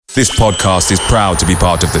This podcast is proud to be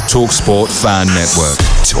part of the TalkSport Fan Network.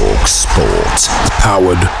 TalkSport.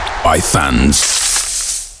 Powered by fans.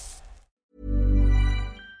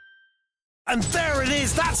 And there it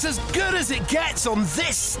is, that's as good as it gets on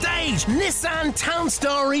this stage. Nissan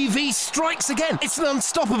Townstar EV strikes again. It's an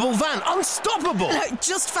unstoppable van, unstoppable.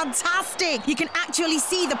 Just fantastic. You can actually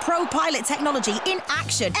see the ProPilot technology in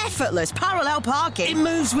action. Effortless parallel parking. It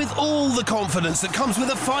moves with all the confidence that comes with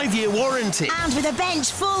a 5-year warranty. And with a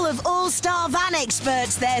bench full of all-star van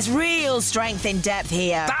experts, there's real strength in depth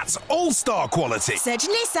here. That's all-star quality. Search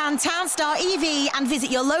Nissan Townstar EV and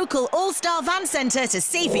visit your local all-star van centre to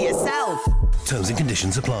see for yourself. Terms and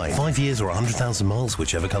conditions apply. 5 years or 100,000 miles,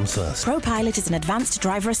 whichever comes first. ProPilot is an advanced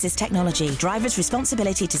driver assist technology. Driver's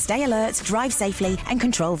responsibility to stay alert, drive safely and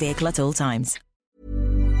control vehicle at all times.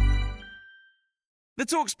 The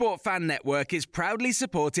TalkSport Fan Network is proudly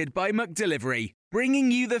supported by McDelivery, bringing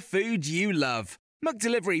you the food you love.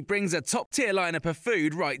 McDelivery brings a top-tier lineup of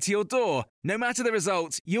food right to your door. No matter the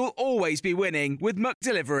result, you'll always be winning with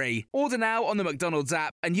McDelivery. Order now on the McDonald's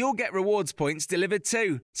app and you'll get rewards points delivered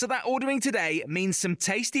too. So that ordering today means some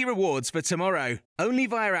tasty rewards for tomorrow. Only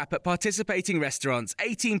via app at participating restaurants.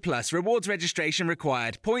 18 plus. Rewards registration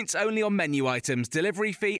required. Points only on menu items.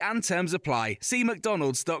 Delivery fee and terms apply. See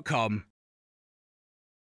mcdonalds.com.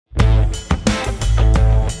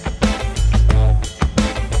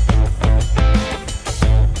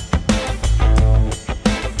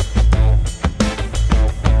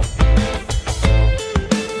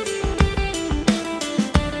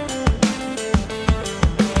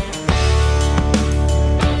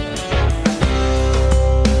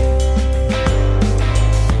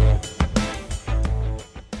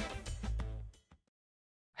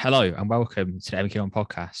 Hello and welcome to the MK On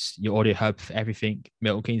podcast, your audio hub for everything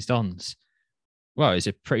Milton Keynes Dons. Well, it was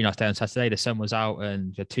a pretty nice day on Saturday. The sun was out and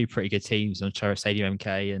we had two pretty good teams on Church Stadium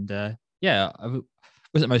MK. And it wasn't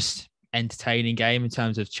the most entertaining game in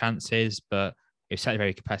terms of chances, but it was certainly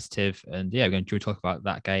very competitive. And we're going to talk about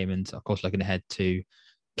that game. And of course, looking ahead to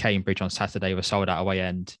Cambridge on Saturday with a sold out away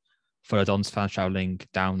end for the Dons fans travelling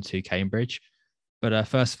down to Cambridge. But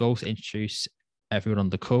first of all, to introduce everyone on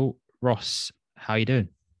the call, Ross, how are you doing?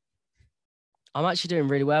 I'm actually doing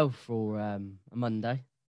really well for a Monday.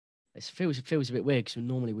 It feels a bit weird because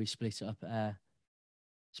normally we split up the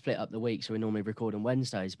week, so we normally record on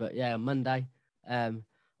Wednesdays. But yeah, on Monday,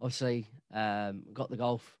 obviously got the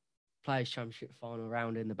golf Players Championship final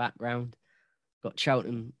round in the background. Got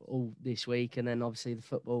Cheltenham all this week, and then obviously the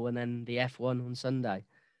football, and then the F1 on Sunday.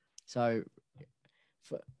 So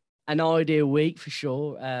for an ideal week for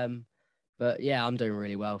sure. But yeah, I'm doing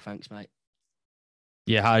really well. Thanks, mate.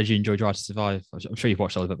 Yeah, how did you enjoy Drive to Survive? I'm sure you've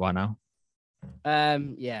watched all of it by now.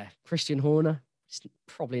 Yeah, Christian Horner. It's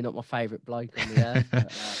probably not my favourite bloke on the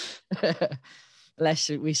earth. But, less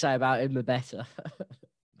we say about him, the better.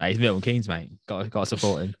 He's Milton Keynes, mate. Got to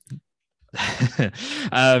support him. It's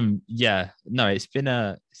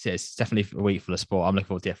definitely a week full of sport. I'm looking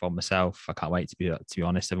forward to F1 myself. I can't wait to be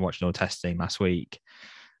honest. I've been watching all testing last week,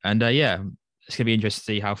 and it's going to be interesting to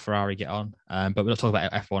see how Ferrari get on. But we're not talking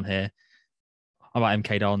about F1 here. I'm about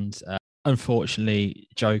MK Dons. Unfortunately,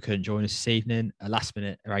 Joe couldn't join us this evening. A last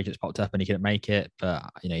minute arrangements popped up and he couldn't make it. But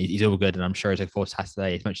he's all good, and I'm sure he's looking forward to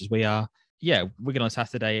Saturday as much as we are. Yeah, Wigan on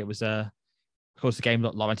Saturday. It was of course the game, a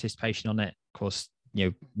lot of anticipation on it. Of course,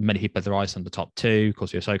 many people had their eyes on the top two. Of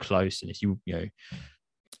course, we were so close, and if you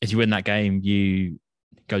win that game, you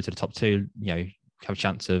go to the top two. Have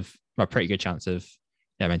a pretty good chance of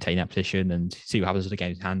maintaining that position and see what happens with the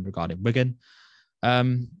game's hand regarding Wigan.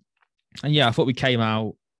 And I thought we came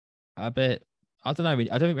out a bit, I don't know,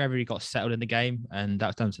 I don't think we ever really got settled in the game, and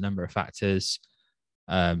that's down to a number of factors.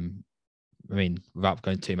 Without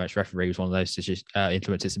going too much, referee was one of those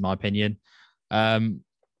influences, in my opinion.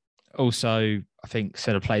 Also, I think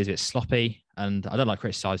some of the players a bit sloppy, and I don't like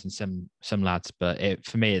criticising some lads, but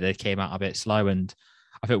for me, they came out a bit slow, and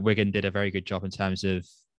I think Wigan did a very good job in terms of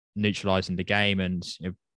neutralising the game, and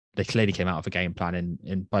they clearly came out of a game plan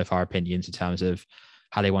in both our opinions in terms of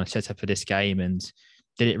how they want to set up for this game, and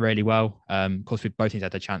did it really well. Of course, we both teams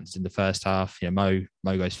had their chances in the first half. Mo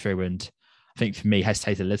goes through, and I think for me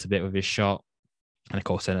hesitated a little bit with his shot, and of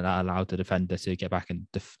course then that allowed the defender to get back and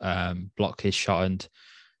block his shot, and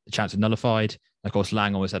the chance was nullified. And of course,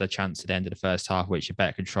 Lang always had a chance at the end of the first half, which in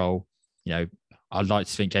better control. I'd like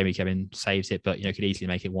to think Jamie Kevin saves it, but could easily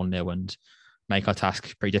make it 1-0 and make our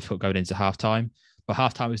task pretty difficult going into half time. But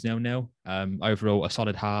half time was 0-0. Overall, a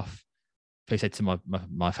solid half. I said to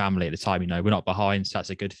my family at the time, we're not behind, so that's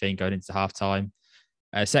a good thing going into half time.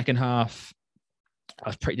 Second half, I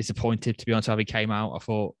was pretty disappointed, to be honest, how we came out. I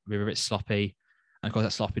thought we were a bit sloppy. And of course,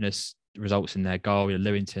 that sloppiness results in their goal.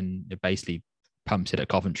 Lewington basically pumps it at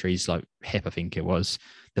Coventry's like hip, I think it was,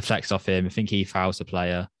 deflects off him. I think he fouls the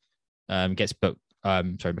player, gets booked.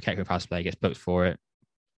 McEachran fouls the player, gets booked for it,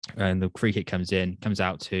 and the free kick comes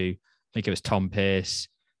out to, I think it was Tom Pearce.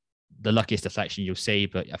 The luckiest deflection you'll see,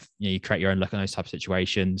 but you create your own luck in those type of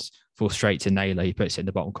situations. Falls straight to Naylor. He puts it in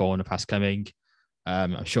the bottom corner, pass coming.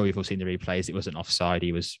 I'm sure you've all seen the replays. It wasn't offside.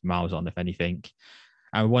 He was miles on, if anything.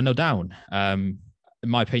 And 1-0 down. In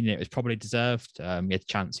my opinion, it was probably deserved. We had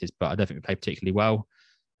chances, but I don't think we played particularly well.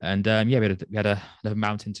 And we had another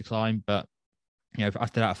mountain to climb. But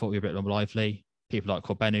after that, I thought we were a bit more lively. People like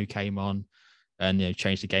Corbenu came on and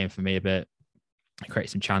changed the game for me a bit.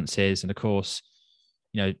 Created some chances, and of course,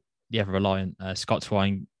 the ever reliant Scott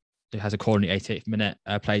Twine, who has a corner in the 88th minute,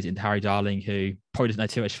 plays it into Harry Darling, who probably doesn't know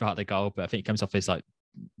too much about the goal, but I think it comes off his like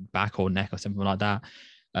back or neck or something like that.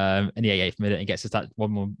 In the 88th minute, and gets us that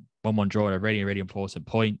 1-1 draw at a really, really important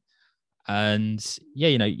point. And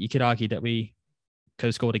you could argue that we could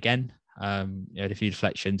have scored again. Had a few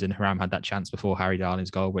deflections, and Haram had that chance before Harry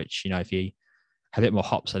Darling's goal, which if he had a bit more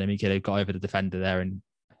hops on him, he could have got over the defender there and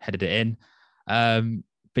headed it in.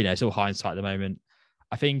 But it's all hindsight at the moment.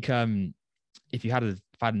 I think if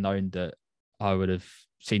I'd known that I would have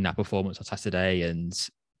seen that performance on Saturday and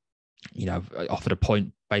offered a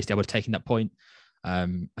point, basically I would have taken that point. I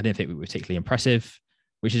didn't think we were particularly impressive,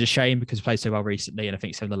 which is a shame because we played so well recently, and I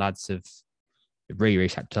think some of the lads have really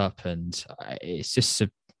stepped up, and it's just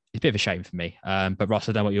it's a bit of a shame for me. But Ross,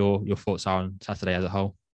 I don't know what your thoughts are on Saturday as a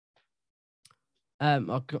whole.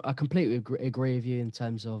 I completely agree with you in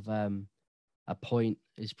terms of a point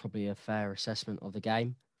is probably a fair assessment of the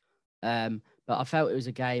game. But I felt it was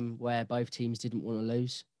a game where both teams didn't want to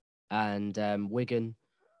lose. And Wigan,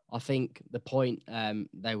 I think the point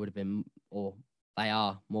they would have been, or they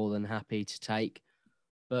are more than happy to take.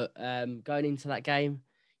 But going into that game,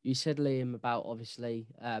 you said, Liam, about obviously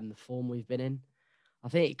the form we've been in. I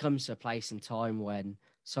think it comes to a place and time when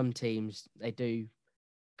some teams, they do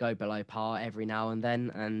go below par every now and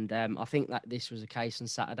then. And I think that this was a case on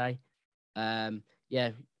Saturday.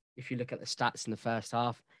 If you look at the stats in the first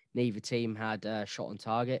half, neither team had a shot on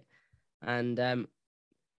target. And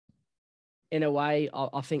in a way,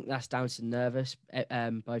 I think that's down to nervous,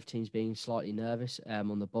 both teams being slightly nervous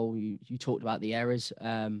on the ball. You talked about the errors,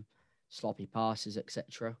 sloppy passes,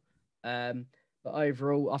 etc. But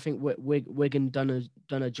overall, I think Wigan done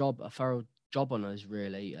a thorough job on us,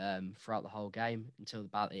 really, throughout the whole game until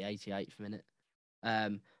about the 88th minute.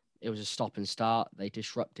 It was a stop and start. They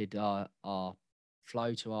disrupted our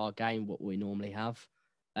flow to our game, what we normally have.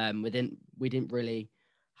 We didn't really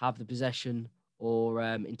have the possession or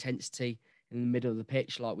intensity in the middle of the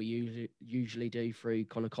pitch like we usually do through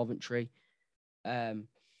Connor Coventry. And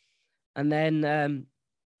then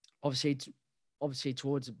obviously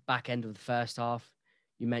towards the back end of the first half,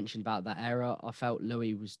 you mentioned about that error. I felt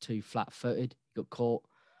Louis was too flat-footed, got caught.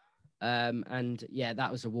 That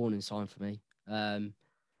was a warning sign for me. And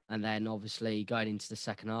then obviously going into the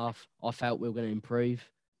second half, I felt we were going to improve.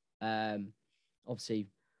 Obviously,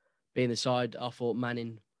 being the side, I thought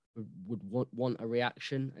Manning would want a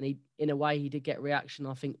reaction, and in a way he did get a reaction.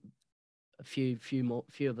 I think a few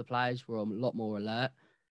of the players were a lot more alert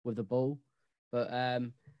with the ball, but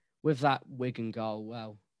with that Wigan goal,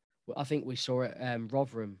 well, I think we saw it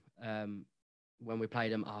Rotherham when we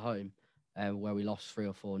played them at home, where we lost 3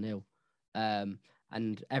 or 4-0,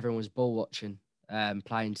 and everyone was ball watching,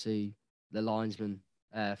 playing to the linesman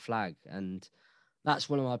flag, and that's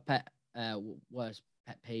one of my worst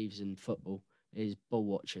pet peeves in football is ball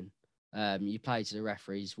watching. You play to the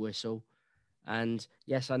referee's whistle, and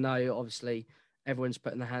yes, I know obviously everyone's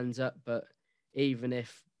putting their hands up, but even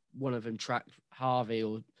if one of them tracked Harvey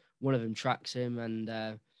or one of them tracks him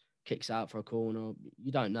and kicks out for a corner,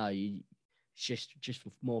 you don't know. It's just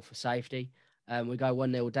more for safety. We go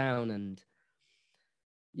 1-0 down, and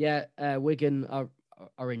Wigan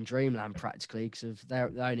are in dreamland practically because they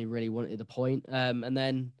only really wanted the point. And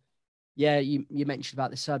then, you mentioned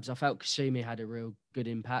about the subs. I felt Kasumi had a real good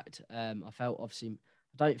impact. I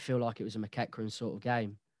don't feel like it was a McEachran sort of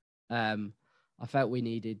game. I felt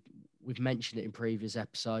we've mentioned it in previous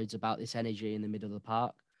episodes about this energy in the middle of the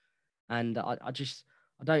park. And I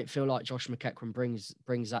don't feel like Josh McEachran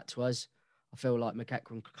brings that to us. I feel like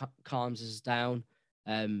McEachran calms us down.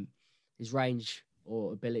 His range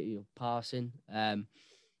or ability of passing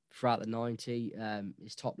throughout the 90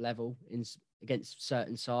 is top level against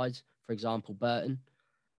certain sides, for example, Burton.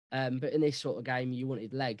 But in this sort of game, you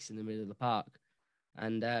wanted legs in the middle of the park.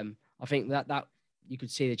 And I think that you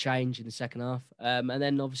could see the change in the second half. And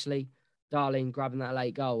then obviously Darling grabbing that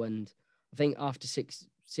late goal. And I think after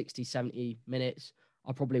 60, 70 minutes,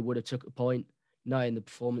 I probably would have took a point knowing the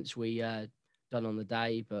performance we done on the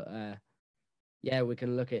day. But yeah, we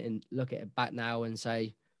can look at it back now and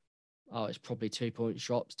say, oh, it's probably 2-point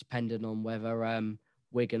shots, depending on whether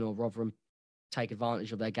Wigan or Rotherham take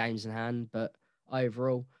advantage of their games in hand. But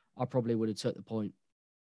overall, I probably would have took the point.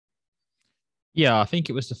 Yeah, I think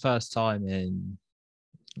it was the first time in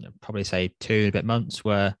probably say 2 and a bit months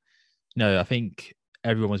where, I think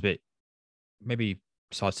everyone was a bit, maybe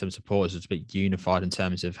besides some supporters, was a bit unified in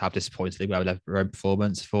terms of how disappointed they were with their own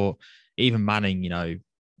performance. For even Manning,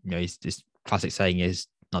 he's this classic saying is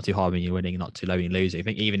not too hard when you're winning, not too low when you're losing. I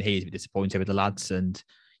think even he's a bit disappointed with the lads, and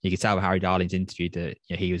you could tell with Harry Darling's interview that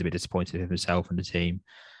he was a bit disappointed with himself and the team.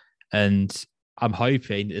 And I'm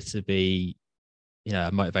hoping this to be,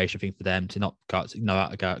 a motivation thing for them to not go out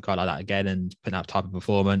like that again and put that type of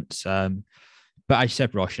performance. But as you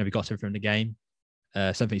said, Ross, we got something from the game.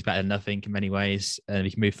 Something's better than nothing in many ways, and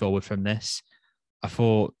we can move forward from this. I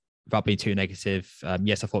thought, without being too negative,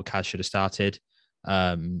 yes, I thought Kaz should have started.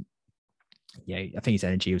 I think his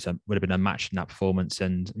energy would have been unmatched in that performance.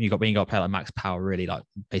 And when you got a player like Max Power, really like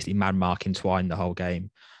basically man marking Twine the whole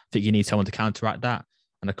game, I think you need someone to counteract that.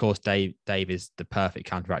 And of course, Dave is the perfect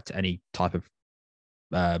counteract to any type of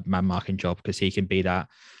man marking job, because he can be that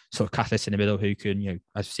sort of catalyst in the middle who can, as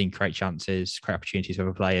we've seen, create chances, create opportunities for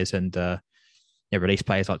other players, and release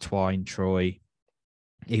players like Twine, Troy,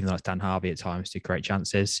 even like Dan Harvey at times to create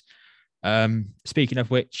chances. Speaking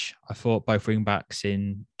of which, I thought both wing backs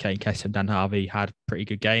in Kane Kessler and Dan Harvey had pretty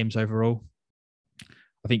good games overall.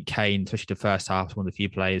 I think Kane, especially the first half, was one of the few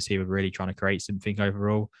players who were really trying to create something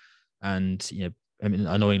overall. And,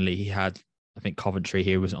 annoyingly, he had, I think, Coventry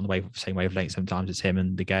here wasn't on the same wavelength sometimes as him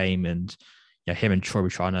in the game. And, him and Troy were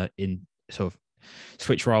trying to sort of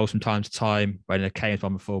switch roles from time to time. When Kane was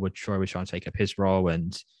on the forward, Troy was trying to take up his role,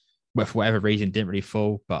 and for whatever reason, didn't really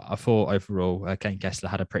fall. But I thought overall, Kane Kessler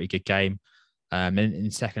had a pretty good game. In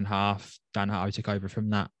the second half, Dan Harvey took over from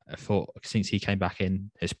that. I thought since he came back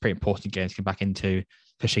in, it's a pretty important game to come back into,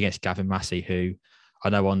 especially against Gavin Massey, who I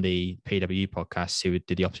know on the PW podcast, who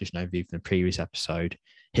did the opposition overview from the previous episode,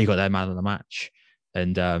 he got their man of the match.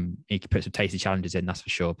 And he could put some tasty challenges in, that's for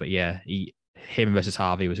sure. But yeah, him versus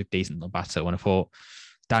Harvey was a decent little battle. And I thought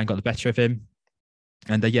Dan got the better of him.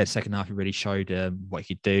 And the second half, he really showed what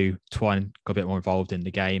he could do. Twine got a bit more involved in the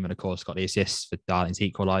game, and of course got the assists for Darling's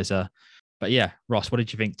equaliser. But yeah, Ross, what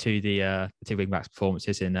did you think to the two wing-backs'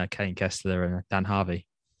 performances in Kane Kessler and Dan Harvey?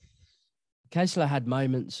 Kessler had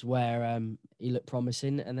moments where he looked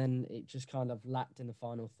promising, and then it just kind of lacked in the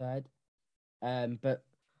final third. But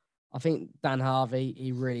I think Dan Harvey,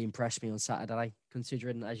 he really impressed me on Saturday,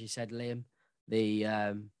 considering, as you said, Liam,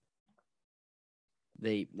 the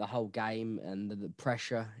whole game and the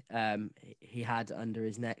pressure he had under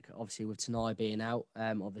his neck, obviously with Tanai being out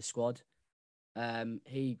of the squad.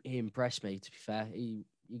 He impressed me, to be fair. You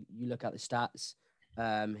look at the stats,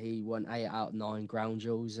 he won 8 out of 9 ground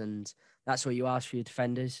duels, and that's what you ask for your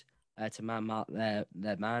defenders, to man mark their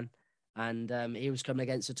man. And he was coming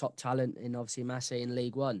against a top talent in obviously Massey in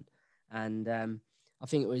League One. And I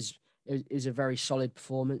think it was a very solid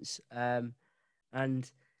performance. And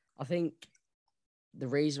I think the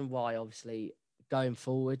reason why, obviously, going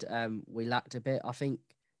forward, we lacked a bit, I think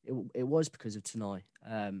it was because of Tanai.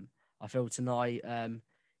 I feel Tanai,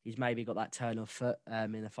 he's maybe got that turn of foot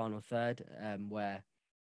in the final third, where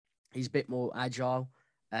he's a bit more agile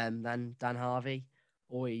than Dan Harvey,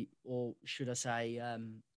 or should I say,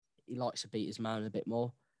 he likes to beat his man a bit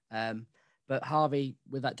more. But Harvey,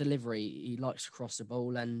 with that delivery, he likes to cross the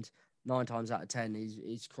ball, and 9 times out of 10,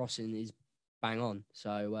 his crossing is bang on.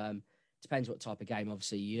 So depends what type of game,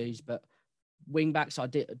 obviously, you use. But wing-backs, I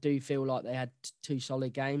do feel like they had 2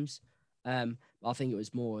 solid games. I think it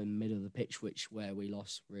was more in the middle of the pitch where we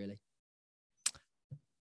lost, really.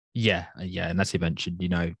 Yeah. And as you mentioned,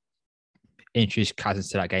 introduced Kaz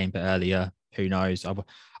into that game a bit earlier. Who knows? I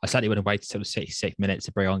certainly wouldn't wait until the 66th minute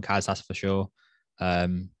to bring on Kaz, that's for sure.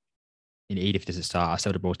 Even if it doesn't start, I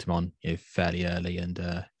still would have brought him on fairly early and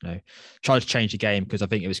try to change the game, because I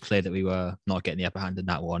think it was clear that we were not getting the upper hand in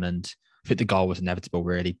that one. And I think the goal was inevitable,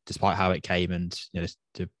 really, despite how it came and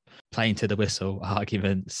to playing to the whistle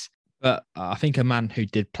arguments. But I think a man who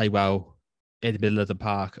did play well in the middle of the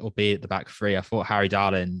park, albeit the back three, I thought Harry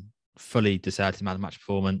Darling fully deserved his man of the match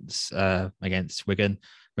performance against Wigan,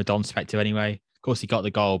 from a Don perspective anyway. Of course, he got the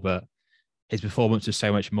goal, but his performance was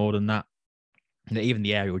so much more than that. And even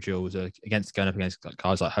the aerial duels going up against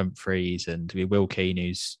guys like Humphreys and Will Keane,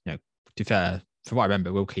 who's, to be fair, from what I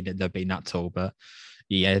remember, Will Keane didn't been that tall, but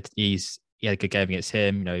he had a good game against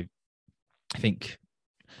him. I think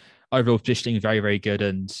overall positioning very, very good.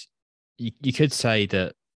 And you could say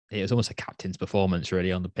that it was almost a captain's performance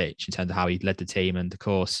really on the pitch in terms of how he led the team. And of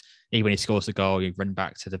course, even when he scores the goal, he run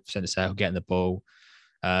back to the centre circle, getting the ball.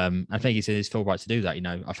 I think he's in his full right to do that.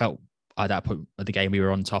 I felt at that point of the game we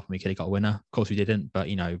were on top and we could have got a winner. Of course we didn't, but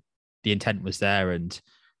the intent was there. And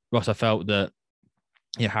Ross, I felt that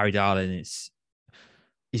Harry Darling he's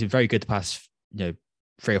been very good the past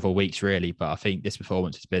 3 or 4 weeks really, but I think this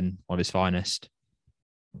performance has been one of his finest.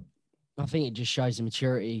 I think it just shows the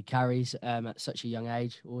maturity he carries at such a young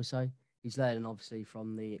age. Also, he's learning obviously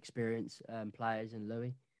from the experienced players and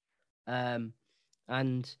Louis, and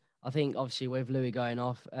I think obviously with Louis going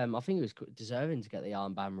off, I think he was deserving to get the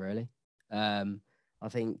armband really. I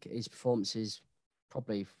think his performances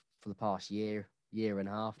probably for the past year and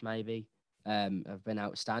a half maybe have been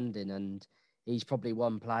outstanding, and he's probably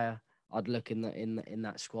one player I'd look in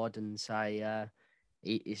that squad and say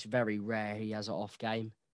it's very rare he has an off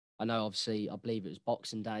game. I know, obviously, I believe it was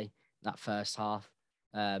Boxing Day, that first half.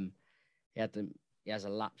 He has a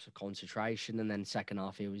lapse of concentration, and then second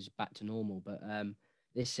half he was back to normal. But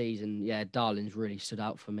this season, Darling's really stood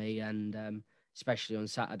out for me, and especially on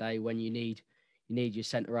Saturday when you need your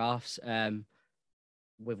centre halves.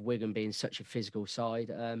 With Wigan being such a physical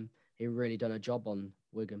side, he really done a job on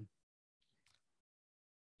Wigan.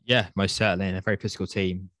 Yeah, most certainly, and a very physical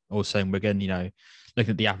team. Also in Wigan,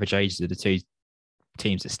 looking at the average ages of the two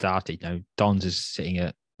teams that started, Dons is sitting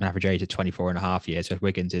at an average age of 24 and a half years, so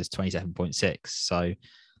Wigan's is 27.6. So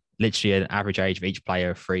literally an average age of each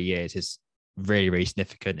player of 3 years is really, really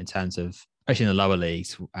significant in terms of, especially in the lower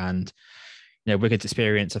leagues. And, Wigan's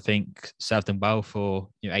experience, I think, served them well for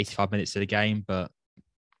 85 minutes of the game. But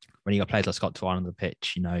when you got players like Scott Twine on the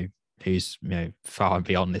pitch, who's far and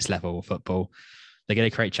beyond this level of football, they're going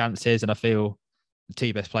to create chances. And I feel the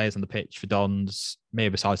two best players on the pitch for Dons,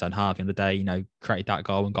 maybe besides Dan Harvey on the day, created that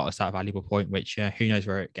goal and got us that valuable point, which who knows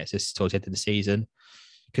where it gets us towards the end of the season.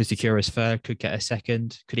 Could secure us third, could get us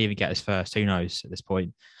second, could even get us first. Who knows at this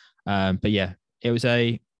point? But yeah, I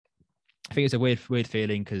think it's a weird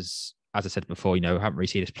feeling because, as I said before, we haven't really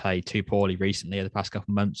seen us play too poorly recently over the past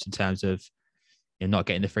couple of months in terms of not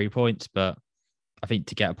getting the 3 points. But I think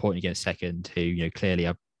to get a point against second, who clearly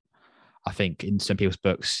I think in some people's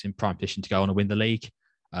books in prime position to go on and win the league.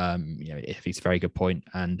 I think it's a very good point,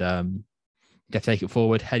 and get to take it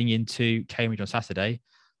forward heading into Cambridge on Saturday.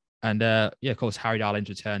 And of course, Harry Darling's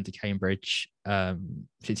return to Cambridge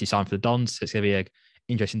since he signed for the Dons. So it's going to be an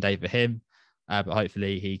interesting day for him, but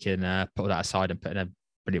hopefully he can put all that aside and put in a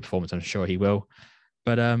brilliant performance. I'm sure he will.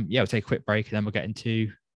 But we'll take a quick break and then we'll get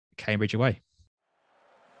into Cambridge away.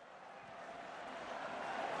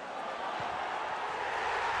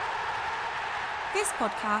 This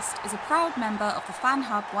podcast is a proud member of the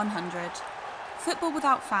FanHub 100. Football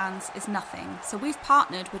without fans is nothing, so we've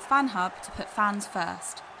partnered with FanHub to put fans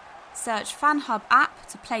first. Search FanHub app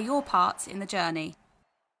to play your part in the journey.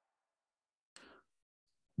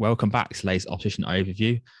 Welcome back to today's opposition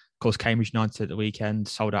overview. Of course, Cambridge United at the weekend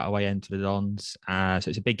sold out away end to the Dons. So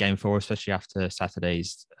it's a big game for us, especially after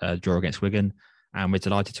Saturday's draw against Wigan. And we're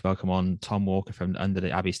delighted to welcome on Tom Walker from Under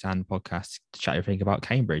the Abbey Stand podcast to chat everything about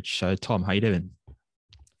Cambridge. So, Tom, how are you doing?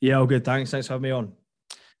 Yeah, all good. Thanks for having me on.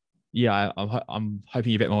 Yeah, I'm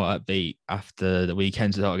hoping you're a bit more upbeat after the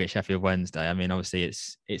weekend's result against Sheffield Wednesday. I mean, obviously,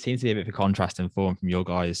 it seems to be a bit of a contrast in form from your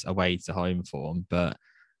guys away to home form. But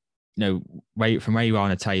from where you are on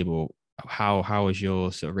the table, how is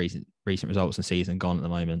your sort of recent results and season gone at the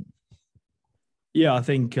moment? Yeah, I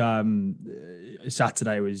think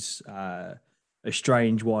Saturday was a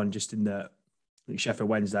strange one, just in that Sheffield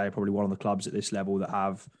Wednesday are probably one of the clubs at this level that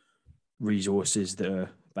have resources that are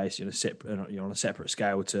basically on a separate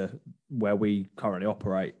scale to where we currently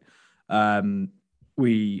operate.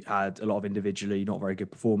 We had a lot of individually not very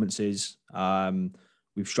good performances.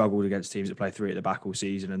 We've struggled against teams that play three at the back all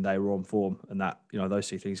season, and they were on form. And that, those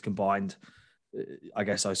two things combined, I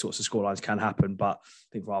guess those sorts of scorelines can happen. But I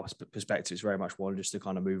think from our perspective, it's very much one just to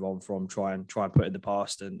kind of move on from, try and put in the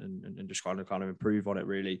past and just kind of improve on it,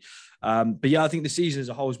 really. But yeah, I think the season as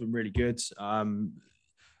a whole has been really good.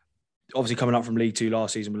 Obviously, coming up from League Two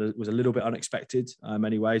last season was a little bit unexpected.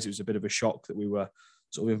 Many ways, it was a bit of a shock that we were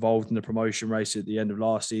sort of involved in the promotion race at the end of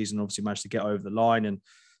last season. Obviously, managed to get over the line. And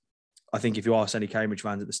I think if you ask any Cambridge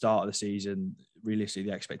fans at the start of the season, realistically,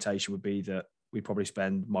 the expectation would be that we'd probably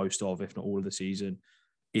spend most of, if not all of the season,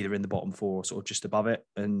 either in the bottom four or sort of just above it.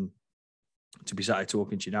 And to be sat here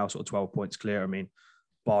talking to you now, sort of 12 points clear, I mean,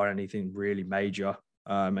 bar anything really major,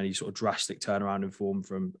 any sort of drastic turnaround in form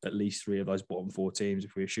from at least three of those bottom four teams,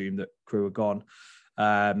 if we assume that Crewe are gone,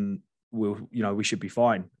 we should be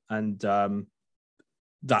fine. And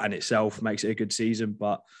that in itself makes it a good season.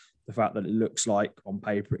 But the fact that it looks like on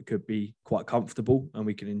paper it could be quite comfortable and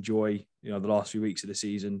we can enjoy, the last few weeks of the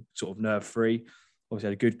season sort of nerve-free. Obviously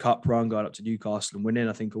had a good cup run going up to Newcastle and winning.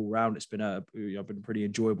 I think all round it's been a pretty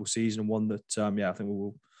enjoyable season and one that, I think we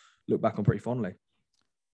will look back on pretty fondly.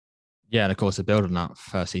 Yeah, and of course, the building that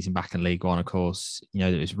first season back in League One, of course,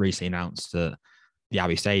 it was recently announced that the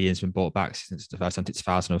Abbey Stadium's been bought back since the first time in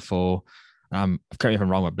 2004. Correct me if I'm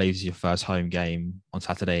wrong, I believe it's your first home game on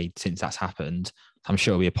Saturday since that's happened. I'm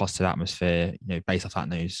sure it'll be a positive atmosphere, based off that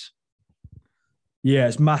news. Yeah,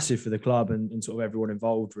 it's massive for the club and sort of everyone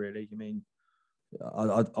involved, really. I mean,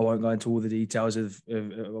 I won't go into all the details of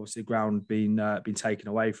obviously the ground being taken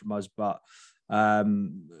away from us, but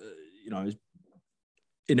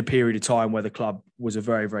in a period of time where the club was a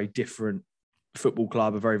very, very different football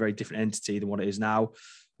club, a very, very different entity than what it is now.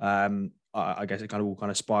 I guess it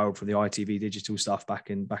all spiraled from the ITV digital stuff back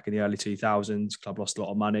in the early 2000s. Club lost a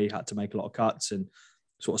lot of money, had to make a lot of cuts, and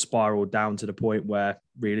sort of spiraled down to the point where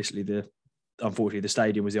realistically, unfortunately, the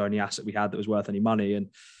stadium was the only asset we had that was worth any money. And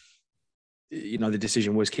the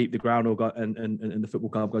decision was keep the ground and the football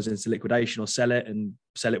club goes into liquidation or sell it, and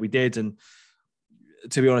sell it we did. And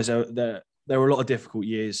to be honest, there were a lot of difficult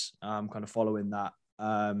years following that.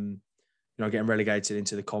 Getting relegated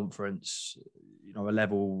into the conference, a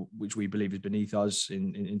level which we believe is beneath us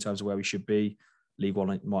in terms of where we should be. League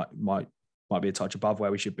One might be a touch above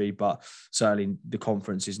where we should be, but certainly the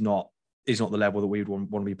conference is not the level that we would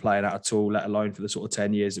want to be playing at all, let alone for the sort of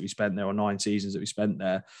 10 years that we spent there or 9 seasons that we spent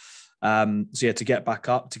there. To get back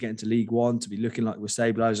up, to get into League One, to be looking like we're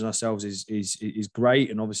stabilising ourselves is great.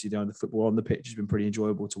 And obviously, the football on the pitch has been pretty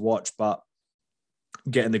enjoyable to watch, but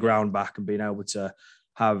getting the ground back and being able to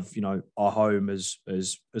have our home as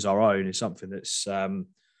our own is something that's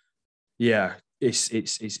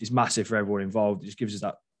it's massive for everyone involved. It just gives us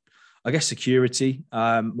that, I guess, security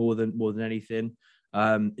more than anything.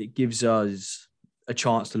 It gives us a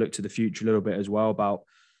chance to look to the future a little bit as well about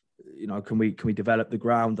can we develop the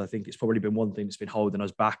ground. I think it's probably been one thing that's been holding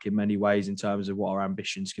us back in many ways in terms of what our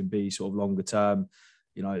ambitions can be sort of longer term.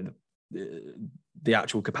 The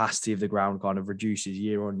actual capacity of the ground kind of reduces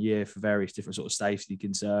year on year for various different sort of safety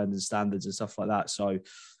concerns and standards and stuff like that. So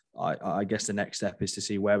I guess the next step is to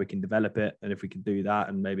see where we can develop it, and if we can do that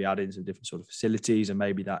and maybe add in some different sort of facilities, and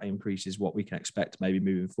maybe that increases what we can expect maybe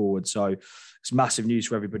moving forward. So it's massive news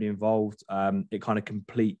for everybody involved. It kind of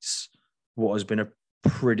completes what has been a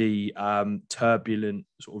pretty turbulent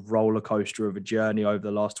sort of roller coaster of a journey over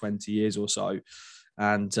the last 20 years or so.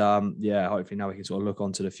 And hopefully now we can sort of look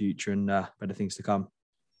onto the future and better things to come.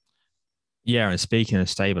 Yeah, and speaking of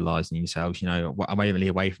stabilising yourselves,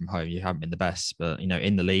 away from home, you haven't been the best, but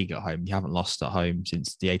in the league at home, you haven't lost at home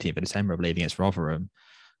since the 18th of December, I believe, against Rotherham,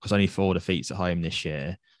 because only 4 defeats at home this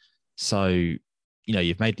year. So,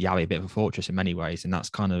 you've made the Abbey a bit of a fortress in many ways, and that's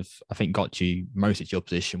kind of, I think, got you most at your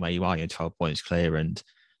position where you are, 12 points clear. And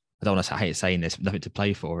I hate saying this, but nothing to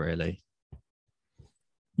play for, really.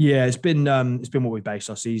 Yeah, it's been what we based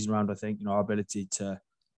our season around. I think our ability to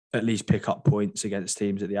at least pick up points against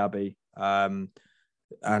teams at the Abbey, and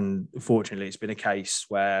fortunately, it's been a case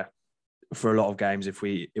where for a lot of games, if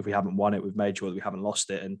we haven't won it, we've made sure that we haven't lost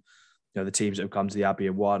it. And the teams that have come to the Abbey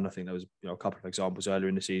and won, I think there was a couple of examples earlier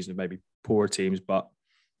in the season of maybe poorer teams, but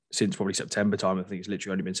since probably September time, I think it's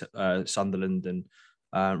literally only been Sunderland and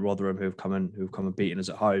Rotherham who've come and beaten us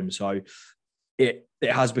at home. So it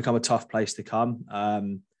has become a tough place to come.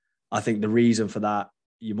 I think the reason for that,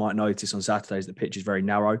 you might notice on Saturdays, the pitch is very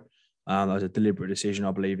narrow. That was a deliberate decision,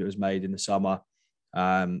 I believe it was made in the summer,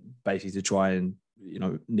 basically to try and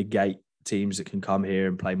negate teams that can come here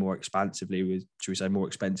and play more expansively with, should we say, more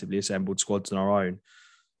expensively assembled squads than our own,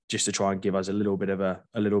 just to try and give us a little bit of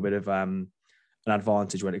an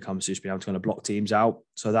advantage when it comes to just being able to kind of block teams out.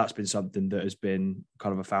 So that's been something that has been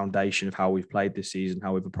kind of a foundation of how we've played this season,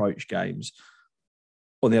 how we've approached games.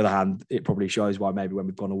 On the other hand, it probably shows why maybe when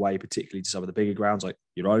we've gone away, particularly to some of the bigger grounds like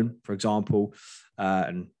your own, for example,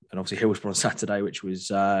 and obviously Hillsborough on Saturday, which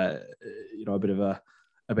was a bit of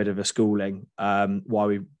a schooling,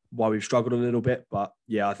 why we've struggled a little bit. But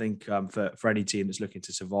yeah, I think for any team that's looking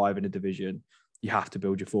to survive in a division, you have to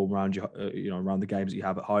build your form around around the games that you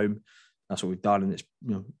have at home. That's what we've done, and it's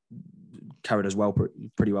carried us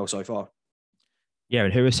pretty well so far. Yeah,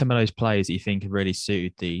 and who are some of those players that you think have really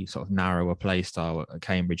suited the sort of narrower play style at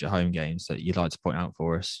Cambridge at home games that you'd like to point out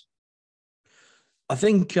for us? I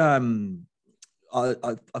think I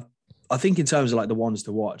think in terms of like the ones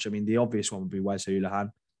to watch, I mean, the obvious one would be Wes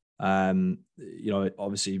Hoolahan.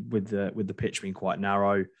 Obviously with the pitch being quite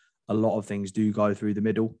narrow, a lot of things do go through the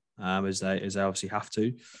middle, as they obviously have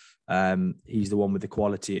to. He's the one with the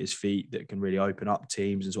quality at his feet that can really open up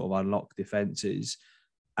teams and sort of unlock defences.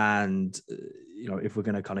 And, if we're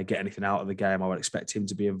going to kind of get anything out of the game, I would expect him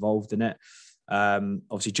to be involved in it.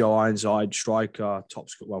 Obviously, Joe Ironside, striker, top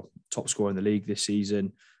scorer in the league this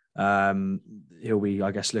season. He'll be,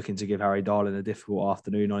 I guess, looking to give Harry Darling a difficult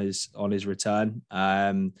afternoon on his return.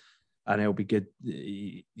 And he'll be good.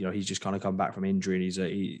 He's just kind of come back from injury, and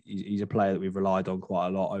he's a player that we've relied on quite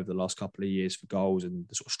a lot over the last couple of years for goals and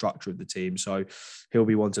the sort of structure of the team. So he'll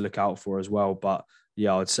be one to look out for as well. But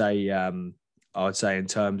yeah, I would say in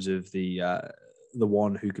terms of the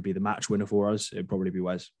one who could be the match winner for us, it'd probably be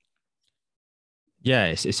Wes. Yeah,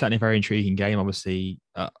 it's certainly a very intriguing game. Obviously,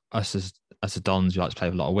 us as the Dons, we like to play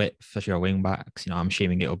with a lot of width, especially our wing backs. I'm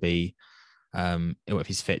assuming it'll be if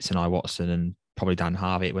he's Fitz and Watson and probably Dan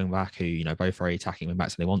Harvey at wing back, who both very attacking wing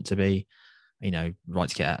backs they want to be. Right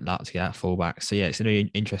to get at full back. So yeah, it's a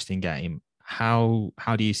really interesting game. How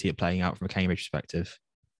do you see it playing out from a Cambridge perspective?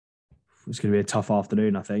 It's going to be a tough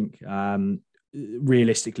afternoon, I think.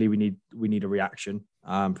 Realistically, we need a reaction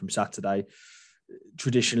from Saturday.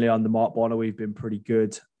 Traditionally, under Mark Bonner, we've been pretty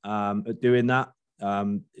good at doing that.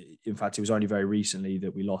 In fact, it was only very recently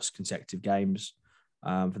that we lost consecutive games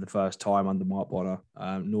for the first time under Mark Bonner.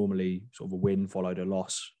 Normally, sort of a win followed a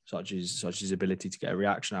loss, such as his ability to get a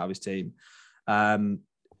reaction out of his team.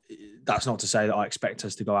 That's not to say that I expect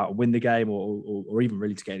us to go out and win the game or even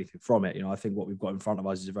really to get anything from it. I think what we've got in front of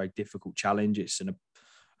us is a very difficult challenge. It's an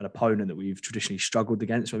opponent that we've traditionally struggled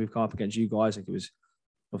against when we've come up against you guys. I think it was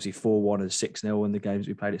obviously 4-1 and 6-0 in the games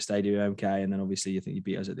we played at Stadium MK. And then obviously I think you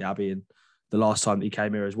beat us at the Abbey and the last time that he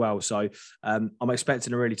came here as well. So I'm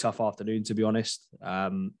expecting a really tough afternoon, to be honest.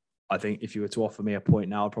 I think if you were to offer me a point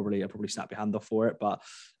now, I'd probably snap your hand off for it. But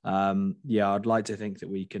I'd like to think that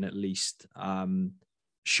we can at least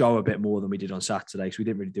show a bit more than we did on Saturday, because we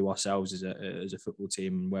didn't really do ourselves as a football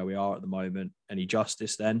team where we are at the moment any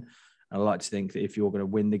justice then. And I'd like to think that if you're going to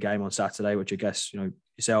win the game on Saturday, which I guess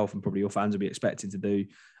yourself and probably your fans will be expecting to do,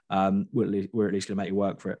 we're at least going to make you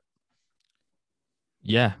work for it.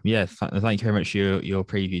 Yeah. Thank you very much for your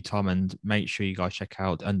preview, Tom, and make sure you guys check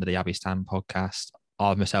out Under the Abbey Stand podcast.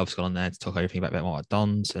 I've myself gone on there to talk everything about a bit more about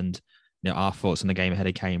Dons and our thoughts on the game ahead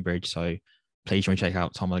of Cambridge. So please join check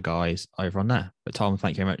out Tom and the guys over on there. But Tom,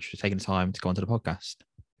 thank you very much for taking the time to go onto the podcast.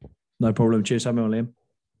 No problem. Cheers, Samuel and Liam.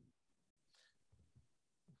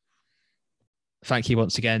 Thank you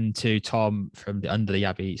once again to Tom from the Under the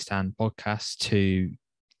Abbey Stand podcast to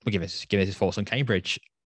give us his thoughts on Cambridge.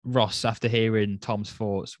 Ross, after hearing Tom's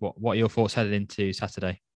thoughts, what are your thoughts headed into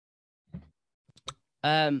Saturday?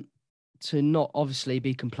 To not obviously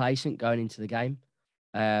be complacent going into the game.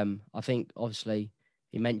 I think obviously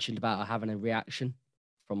he mentioned about having a reaction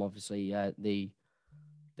from obviously the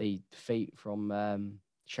defeat from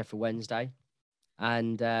Sheffield Wednesday,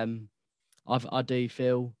 and I do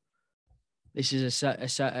feel this is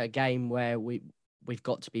a game where we've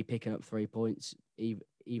got to be picking up 3 points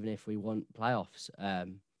even if we want playoffs.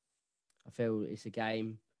 I feel it's a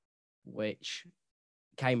game which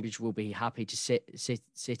Cambridge will be happy to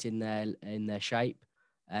sit in their shape,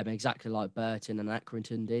 exactly like Burton and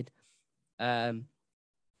Accrington did, and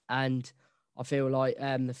I feel like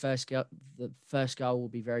the first goal will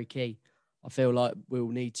be very key. I feel like we'll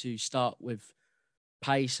need to start with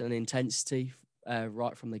pace and intensity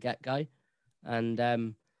right from the get-go,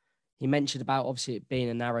 and he mentioned about obviously it being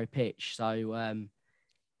a narrow pitch, so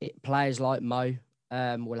players like Mo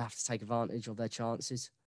will have to take advantage of their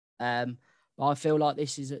chances. But I feel like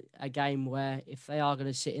this is a game where if they are going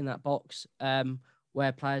to sit in that box,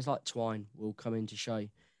 where players like Twine will come into show,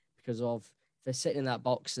 because if they're sitting in that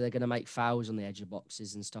box, they're going to make fouls on the edge of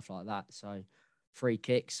boxes and stuff like that. So free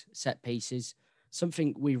kicks, set pieces,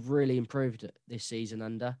 something we've really improved this season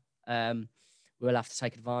under. We'll have to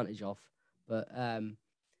take advantage of. But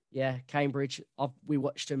Cambridge, we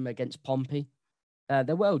watched them against Pompey.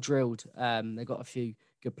 They're well drilled. They've got a few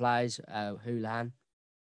good players, Houlihan,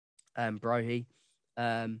 Brohy,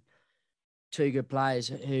 two good players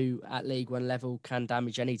who at League One level can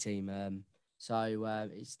damage any team. So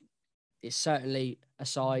it's certainly a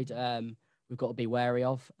side we've got to be wary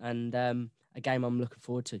of, and a game I'm looking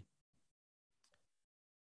forward to.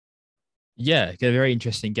 Yeah, a very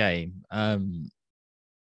interesting game.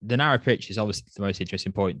 The narrow pitch is obviously the most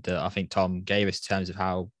interesting point that I think Tom gave us in terms of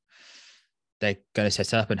how they're going to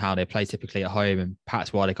set up and how they play typically at home, and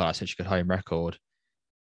perhaps why they got such a good home record.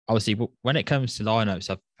 Obviously, when it comes to lineups,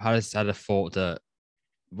 I've had a thought that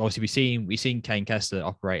obviously we've seen Kane Kessler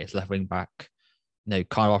operate as left wing back, kind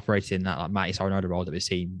of operating in that like Matty Sarinoda role that we've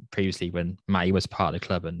seen previously when Matty was part of the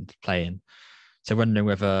club and playing. So wondering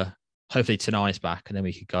whether hopefully tonight's back and then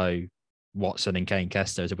we could go Watson and Kane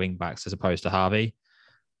Kessler as a wing backs as opposed to Harvey.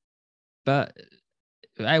 But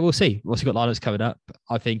We'll see. We've also got lineups coming up.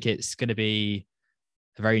 I think it's going to be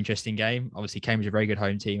a very interesting game. Obviously, Cambridge are a very good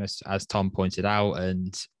home team, as Tom pointed out,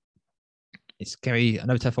 and it's going to be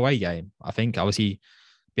another tough away game. I think, obviously,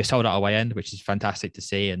 be sold out away end, which is fantastic to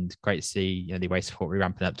see and great to see. The away support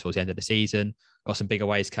ramping up towards the end of the season. Got some big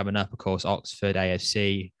aways coming up, of course, Oxford,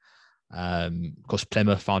 AFC, of course,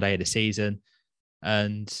 Plymouth, final day of the season,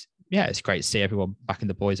 and yeah, it's great to see everyone backing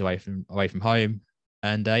the boys away from home.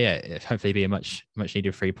 And hopefully be a much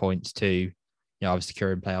needed 3 points to, obviously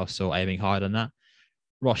securing playoffs or aiming higher than that.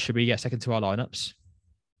 Ross, should we get second to our lineups?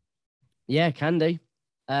 Yeah, can do.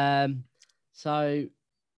 So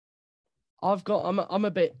I'm a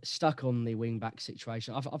bit stuck on the wing back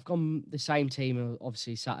situation. I've gone the same team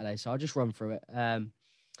obviously Saturday, so I'll just run through it.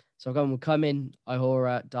 So I've gone with Cumming,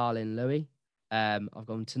 Ihora, Darlin, Louis. I've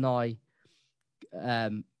gone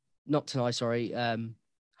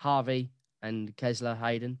Harvey and Kessler,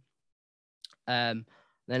 Hayden. Then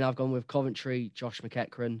I've gone with Coventry, Josh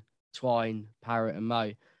McEachran, Twine, Parrott, and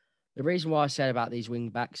Mo. The reason why I said about these wing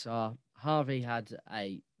backs are Harvey had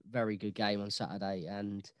a very good game on Saturday,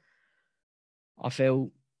 and I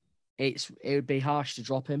feel it would be harsh to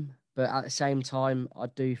drop him. But at the same time, I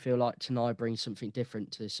do feel like Tanai brings something different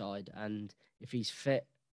to the side, and if he's fit,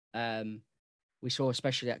 we saw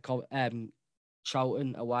especially at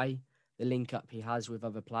Charlton away the link up he has with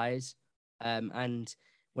other players. And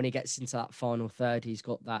when he gets into that final third, he's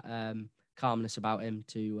got that calmness about him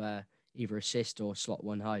to either assist or slot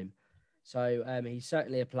one home. So he's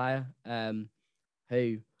certainly a player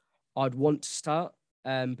who I'd want to start,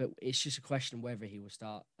 but it's just a question of whether he will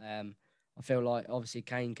start. I feel like obviously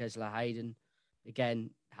Kane, Kessler, Hayden, again,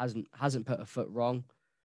 hasn't put a foot wrong,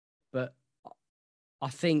 but I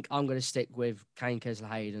think I'm going to stick with Kane, Kessler,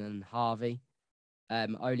 Hayden, and Harvey.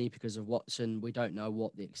 Only because of Watson. We don't know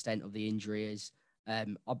what the extent of the injury is.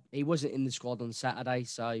 He wasn't in the squad on Saturday,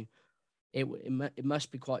 so it must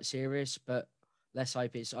be quite serious, but let's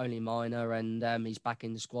hope it's only minor and he's back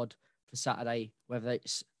in the squad for Saturday, whether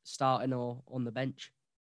it's starting or on the bench.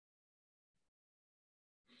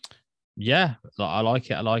 Yeah, I like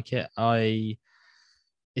it.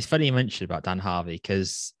 It's funny you mentioned about Dan Harvey,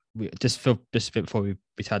 because just a bit before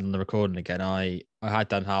we turned on the recording again, I had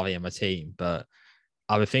Dan Harvey in my team, but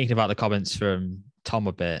I was thinking about the comments from Tom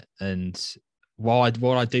a bit, and while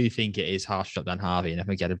I do think it is harsh to drop Dan Harvey, and if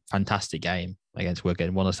we get a fantastic game against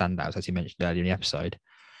Wigan, one of the standouts, as you mentioned earlier in the episode,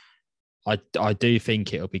 I do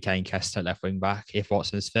think it'll be Kane Kessler left wing back if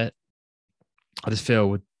Watson's fit. I just feel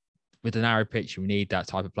with the narrow picture, we need that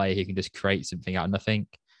type of player who can just create something out of nothing.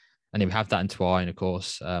 And we have that in Twine, of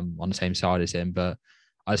course, on the same side as him. But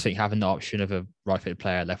I just think having the option of a right-footed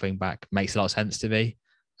player at left wing back makes a lot of sense to me.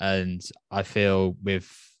 And I feel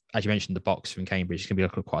with, as you mentioned, the box from Cambridge is going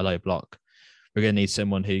to be quite a low block. We're going to need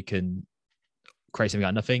someone who can create something out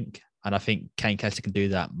of nothing. And I think Kane Kessler can do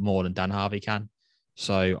that more than Dan Harvey can.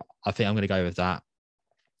 So I think I'm going to go with that.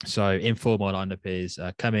 So in form, my lineup is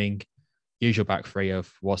Cumming, usual back three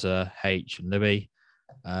of Wazza, H, and Louis.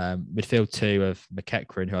 Midfield two of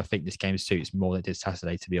McEachran, who I think this game suits more than it did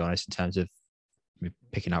Saturday, to be honest, in terms of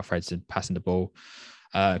picking out threads and passing the ball.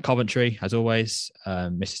 Coventry, as always,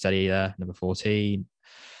 Mr. Steady there, number 14.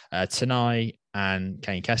 Tanai and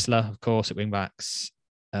Kane Kessler, of course, at wing backs,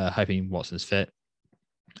 hoping Watson's fit.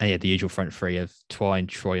 And yeah, the usual front three of Twine,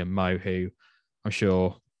 Troy, and Mo, who I'm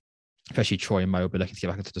sure, especially Troy and Mo, will be looking to get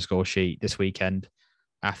back into the score sheet this weekend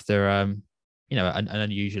after, an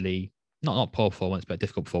unusually not poor performance, but a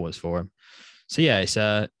difficult performance for him. So yeah, it's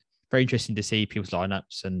very interesting to see people's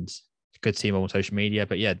lineups and good to see them on social media.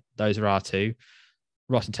 But yeah, those are our two.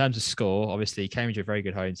 Ross, in terms of score, obviously Cambridge are a very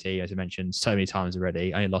good home team, as I mentioned so many times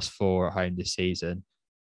already. Only lost 4 at home this season.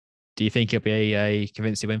 Do you think it'll be a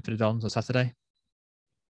convincing win for the Dons on Saturday?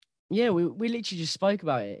 Yeah, we literally just spoke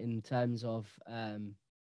about it in terms of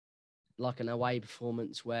like an away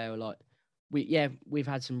performance where we've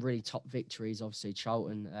had some really top victories, obviously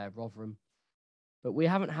Charlton, Rotherham, but we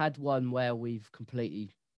haven't had one where we've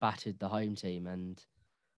completely battered the home team. And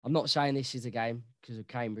I'm not saying this is a game because of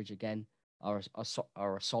Cambridge again are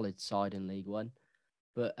a solid side in League One,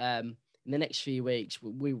 but in the next few weeks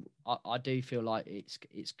I do feel like it's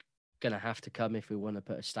gonna have to come if we want to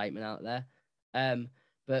put a statement out there.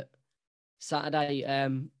 But Saturday,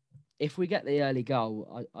 if we get the early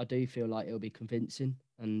goal, I do feel like it'll be convincing,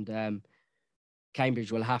 and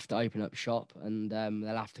Cambridge will have to open up shop and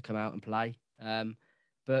they'll have to come out and play.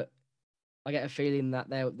 But I get a feeling that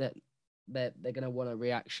they're going to want a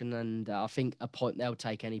reaction, and I think they'll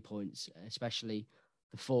take any points, especially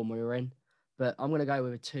the form we were in. But I'm going to go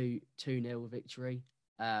with a 2-0 victory.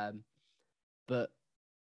 But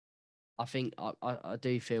I think I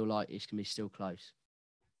do feel like it's going to be still close.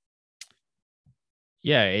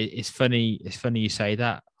 Yeah, it's funny. It's funny you say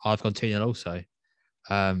that. I've gone 2-0 also.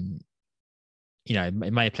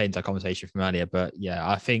 It may play into our conversation from earlier, but yeah,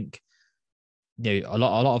 I think a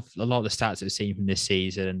lot of the stats that we've seen from this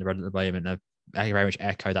season and the run at the moment have very much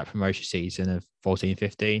echoed that promotion season of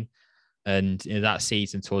 14-15, and that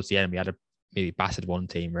season towards the end we had maybe battered one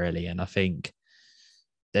team really, and I think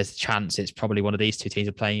there's a chance it's probably one of these two teams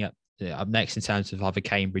are playing up next in terms of either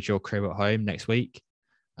Cambridge or Crewe at home next week,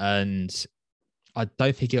 and I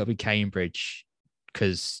don't think it'll be Cambridge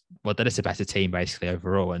because they're just a better team basically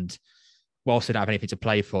overall, and whilst they don't have anything to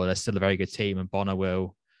play for, they're still a very good team, and Bonner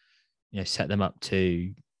will, set them up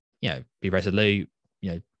to, be resolute.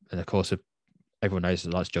 And of course, everyone knows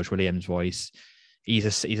that likes George Williams' voice. He's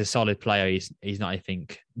a solid player. He's not, I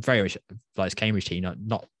think, very much like his Cambridge team,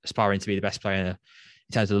 not aspiring to be the best player in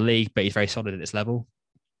terms of the league, but he's very solid at this level.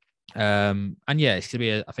 And yeah, it's gonna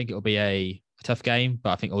be I think it'll be a tough game, but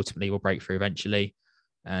I think ultimately we'll break through eventually.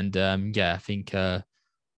 And I think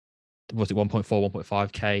was it 1.4,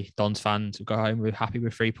 1.5k Dons fans will go home. We're happy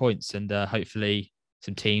with 3 points, and hopefully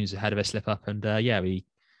some teams ahead of us slip up, and we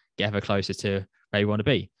get ever closer to where we want to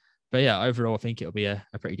be. But yeah, overall, I think it'll be a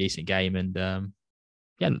pretty decent game, and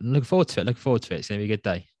looking forward to it. It's going to be a good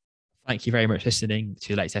day. Thank you very much for listening to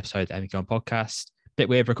the latest episode of the MK1 podcast. Bit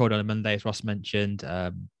weird recording on a Monday, as Ross mentioned.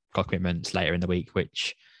 Got commitments later in the week,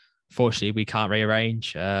 which fortunately we can't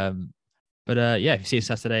rearrange. But if you see us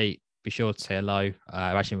Saturday, be sure to say hello. I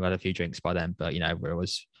imagine we've had a few drinks by then, but we're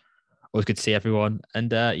always good to see everyone.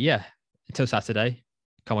 And until Saturday,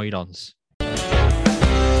 come on, you Dons.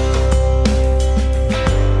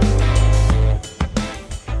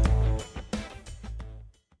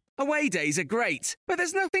 Away days are great, but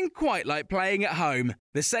there's nothing quite like playing at home.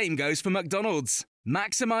 The same goes for McDonald's.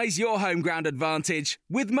 Maximise your home ground advantage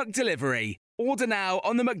with McDelivery. Order now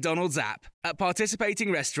on the McDonald's app. At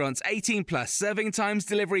participating restaurants, 18 plus serving times,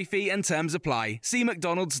 delivery fee and terms apply. See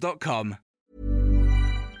mcdonalds.com.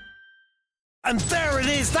 And there it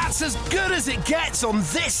is, that's as good as it gets on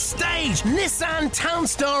this stage. Nissan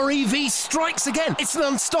Townstar EV strikes again. It's an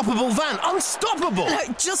unstoppable van, unstoppable.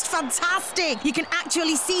 Just fantastic. You can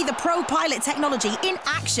actually see the ProPilot technology in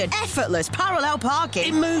action. Effortless parallel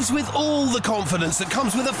parking. It moves with all the confidence that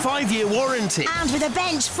comes with a 5-year warranty. And with a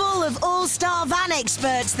bench full of all-star van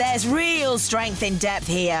experts, there's real strength in depth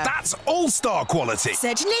here. That's all-star quality.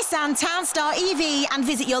 Search Nissan Townstar EV and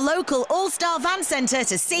visit your local all-star van centre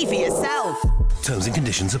to see for yourself. Terms and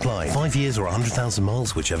conditions apply. 5 years or 100,000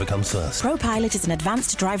 miles, whichever comes first. ProPilot is an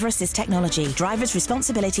advanced driver assist technology. Driver's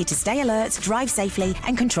responsibility to stay alert, drive safely,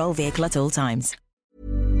 and control vehicle at all times.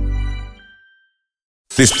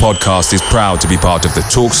 This podcast is proud to be part of the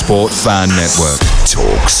TalkSport Fan Network.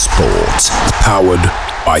 TalkSport.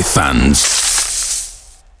 Powered by fans.